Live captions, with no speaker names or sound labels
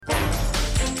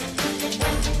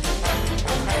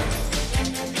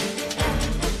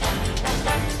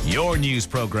Your news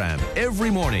program every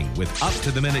morning with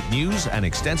up-to-the-minute news and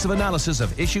extensive analysis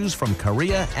of issues from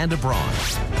Korea and abroad.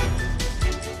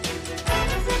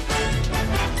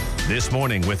 This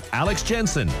morning with Alex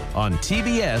Jensen on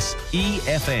TBS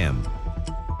EFM.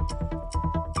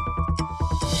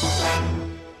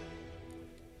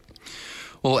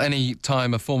 Well, any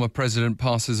time a former president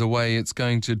passes away, it's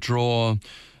going to draw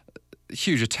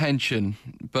huge attention.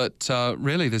 But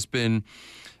really, there's been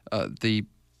the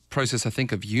process, I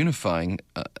think, of unifying,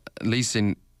 at least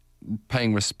in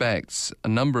paying respects, a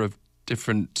number of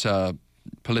different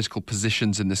political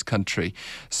positions in this country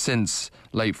since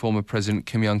late former President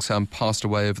Kim Young-sam passed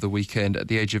away over the weekend at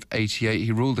the age of 88.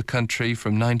 He ruled the country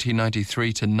from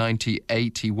 1993 to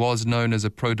 98. He was known as a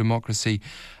pro-democracy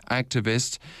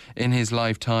activist in his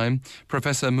lifetime.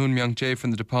 Professor Myung-Jae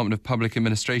from the Department of Public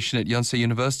Administration at Yonsei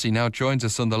University now joins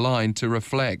us on the line to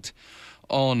reflect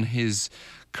on his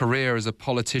career as a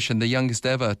politician, the youngest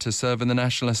ever to serve in the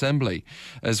National Assembly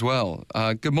as well.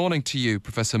 Good morning to you,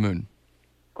 Professor Moon.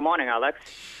 Good morning, Alex.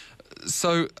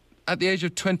 So, at the age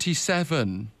of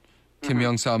 27, Kim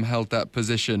Young-sam held that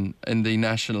position in the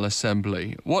National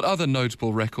Assembly. What other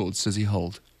notable records does he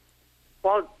hold?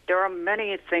 Well, there are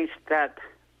many things that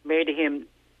made him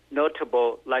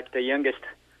notable, like the youngest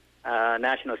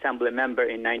National Assembly member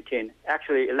elected in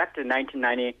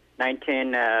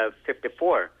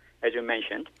 1954, as you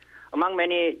mentioned. Among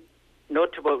many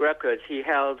notable records he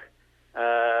held,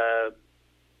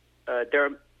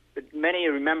 many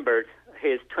remembered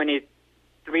his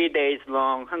 23 days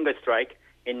long hunger strike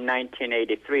in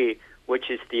 1983,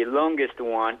 which is the longest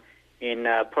one in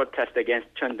protest against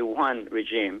Chun Doo-hwan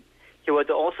regime. He was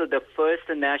also the first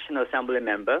National Assembly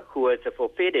member who was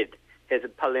forfeited his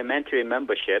parliamentary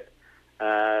membership.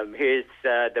 He's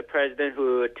the president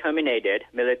who terminated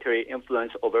military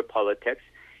influence over politics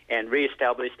and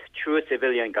reestablished true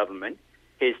civilian government.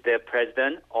 He's the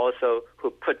president also who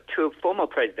put two former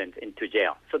presidents into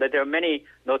jail. So that there are many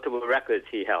notable records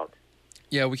he held.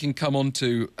 Yeah, we can come on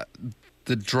to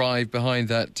the drive behind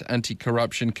that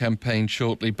anti-corruption campaign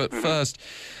shortly. But first,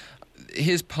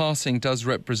 his passing does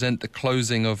represent the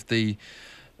closing of the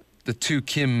two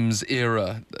Kims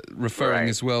era, referring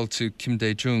as well to Kim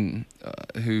Dae-jung,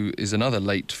 who is another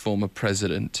late former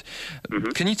president.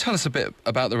 Can you tell us a bit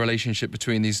about the relationship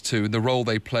between these two, the role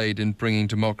they played in bringing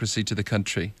democracy to the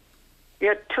country?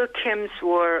 Yeah, two Kims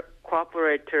were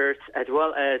cooperators as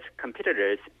well as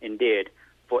competitors, indeed,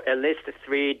 for at least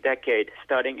 3 decades,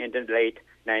 starting in the late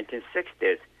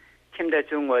 1960s. Kim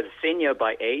Dae-jung was senior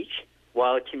by age,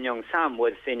 while Kim Young-sam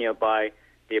was senior by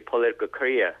the political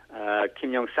career.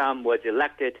 Kim Young-sam was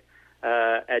elected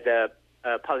as a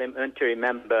parliamentary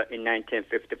member in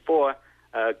 1954.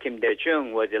 Kim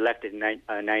Dae-jung was elected in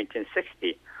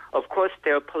 1960. Of course,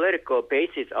 their political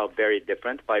bases are very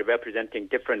different by representing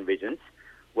different regions.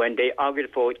 When they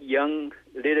argued for young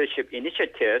leadership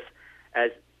initiatives,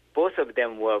 as both of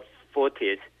them were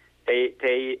 40s,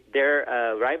 their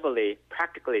rivalry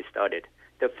practically started.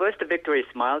 The first victory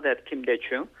smiled at Kim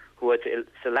Dae-jung, who was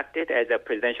selected as a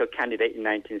presidential candidate in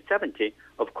 1970.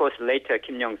 Of course, later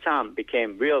Kim Young-sam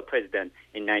became real president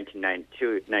in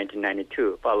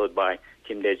 1992, followed by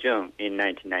Kim Dae-jung in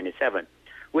 1997.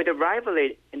 With the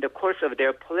rivalry in the course of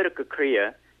their political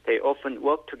career, they often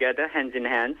worked together hand in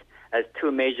hand as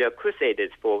two major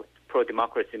crusaders for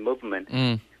pro-democracy movement.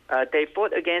 They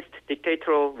fought against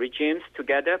dictatorial regimes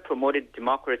together, promoted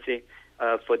democracy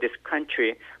for this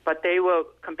country, but they were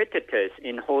competitors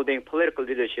in holding political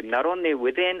leadership not only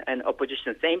within an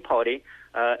opposition same party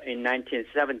in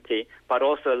 1970, but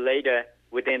also later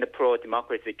within the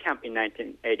pro-democracy camp in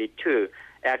 1982.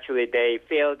 Actually, they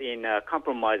failed in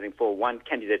compromising for one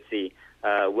candidacy,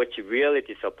 which really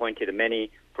disappointed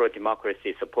many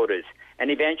pro-democracy supporters,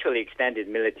 and eventually extended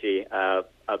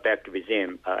military-backed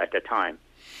regime at the time.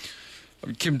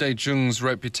 Kim Dae-jung's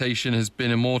reputation has been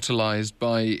immortalized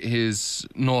by his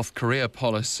North Korea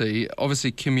policy. Obviously,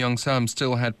 Kim Young-sam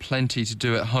still had plenty to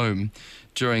do at home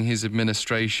during his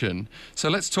administration. So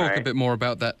let's talk a bit more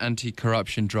about that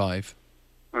anti-corruption drive.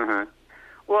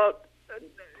 Well,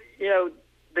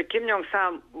 the Kim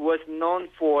Young-sam was known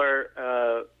for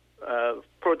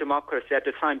pro-democracy at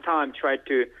the same time, tried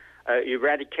to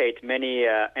eradicate many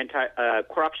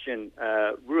anti-corruption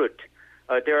route.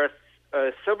 There are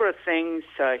several things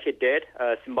he did,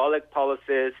 symbolic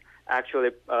policies.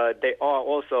 Actually, they are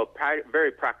also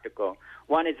very practical.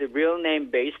 One is a real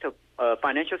name-based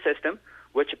financial system,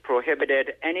 which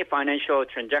prohibited any financial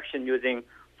transaction using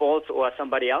false or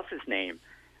somebody else's name.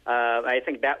 I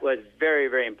think that was very,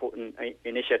 very important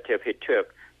initiative he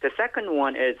took. The second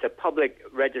one is a public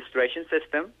registration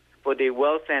system for the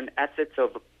wealth and assets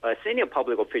of senior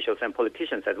public officials and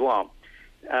politicians as well.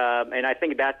 And I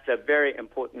think that's a very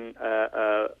important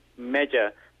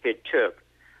measure he took.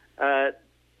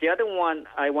 The other one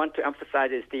I want to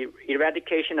emphasize is the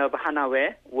eradication of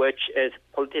Hanawe, which is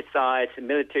politicized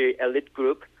military elite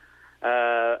group.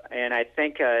 And I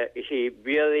think he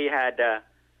really had a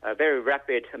very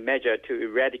rapid measure to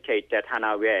eradicate that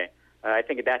Hanawe. I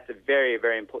think that's a very,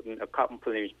 very important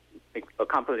accomplishment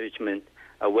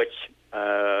which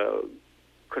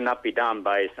could not be done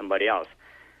by somebody else.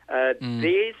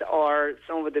 These are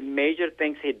some of the major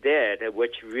things he did,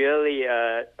 which really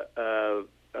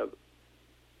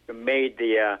made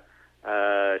the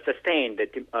sustain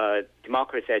the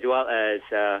democracy as well as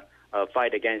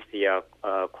fight against the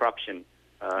corruption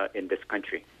in this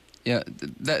country. Yeah,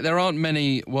 there aren't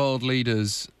many world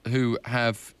leaders who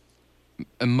have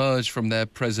emerged from their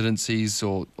presidencies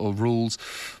or rules,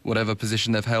 whatever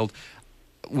position they've held,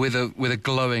 with a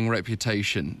glowing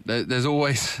reputation. There's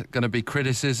always going to be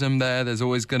criticism there. There's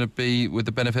always going to be, with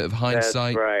the benefit of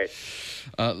hindsight, that's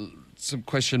right, some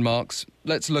question marks.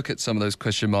 Let's look at some of those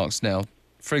question marks now.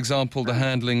 For example, the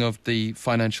handling of the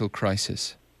financial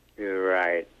crisis. You're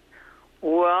right.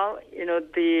 Well,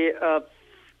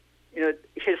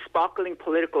 his sparkling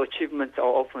political achievements are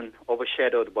often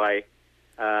overshadowed by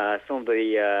some of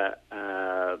the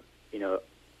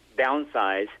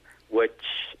downsides, which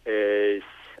is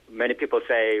many people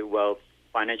say, well,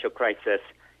 financial crisis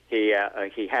he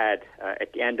had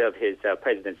at the end of his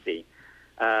presidency,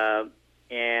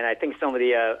 and I think some of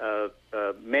the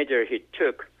measure he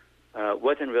took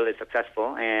wasn't really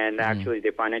successful, and actually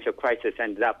the financial crisis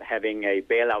ended up having a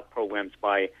bailout programs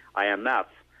by IMF.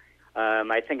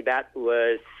 I think that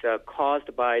was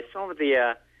caused by some of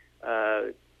the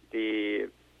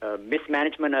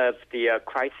mismanagement of the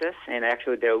crisis, and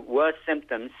actually there were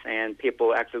symptoms, and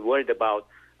people actually worried about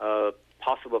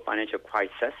possible financial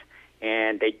crisis,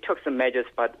 and they took some measures,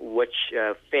 but which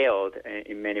failed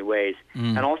in many ways.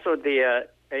 And also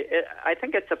I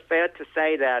think it's fair to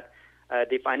say that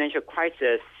the financial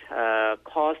crisis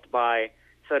caused by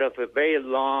sort of a very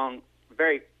long,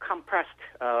 very compressed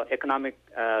economic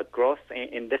growth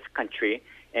in this country,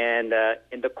 and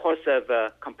in the course of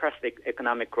compressed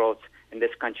economic growth in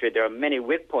this country, there are many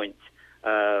weak points.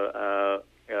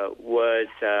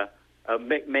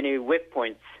 Many weak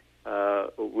points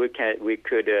we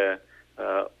could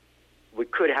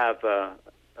have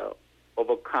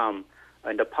overcome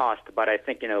in the past, but I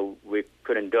think we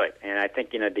couldn't do it. And I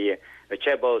think the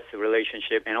Chaebo's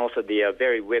relationship and also the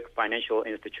very weak financial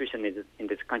institution in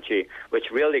this country,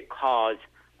 which really caused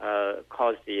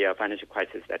the financial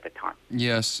crisis at the time.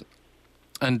 Yes.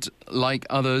 And like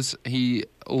others, he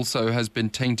also has been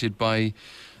tainted by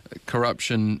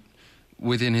corruption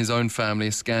within his own family,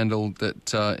 a scandal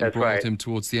that embroiled him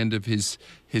towards the end of his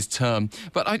term.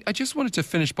 But I just wanted to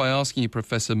finish by asking you,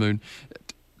 Professor Moon,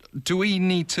 do we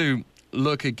need to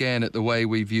look again at the way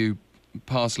we view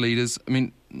past leaders? I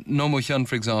mean, Roh Moo-hyun,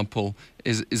 for example,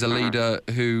 is a leader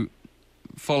who,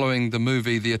 following the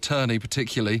movie The Attorney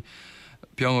particularly,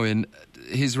 Byung-win,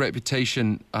 his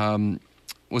reputation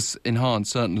was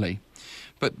enhanced, certainly.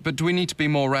 But do we need to be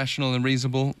more rational and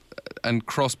reasonable and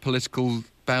cross political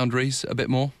boundaries a bit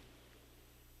more?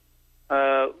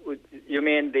 You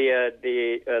mean the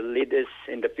leaders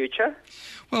in the future?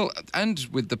 Well, and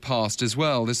with the past as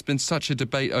well. There's been such a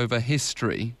debate over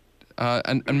history,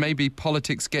 and maybe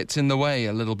politics gets in the way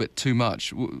a little bit too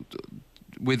much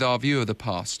with our view of the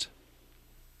past.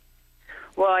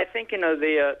 Well, I think some of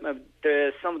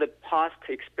the past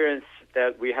experience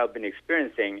that we have been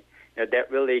experiencing,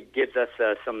 that really gives us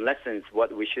some lessons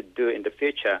what we should do in the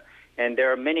future. And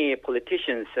there are many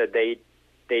politicians they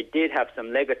did have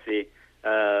some legacy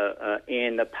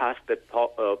in the past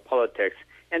politics,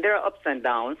 and there are ups and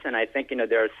downs. And I think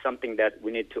there is something that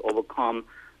we need to overcome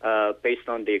based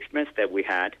on the experience that we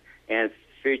had. And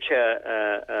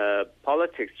future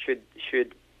politics should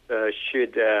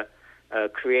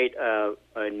create a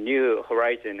new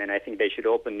horizon, and I think they should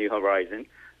open new horizon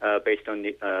based on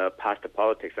the past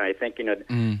politics. And I think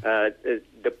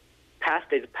the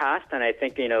past is past, and I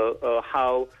think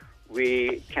how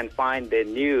we can find the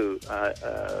new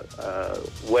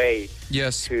way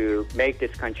to make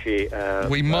this country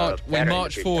we march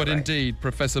forward right? indeed.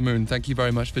 Professor Moon, thank you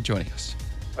very much for joining us.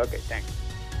 Okay, thanks.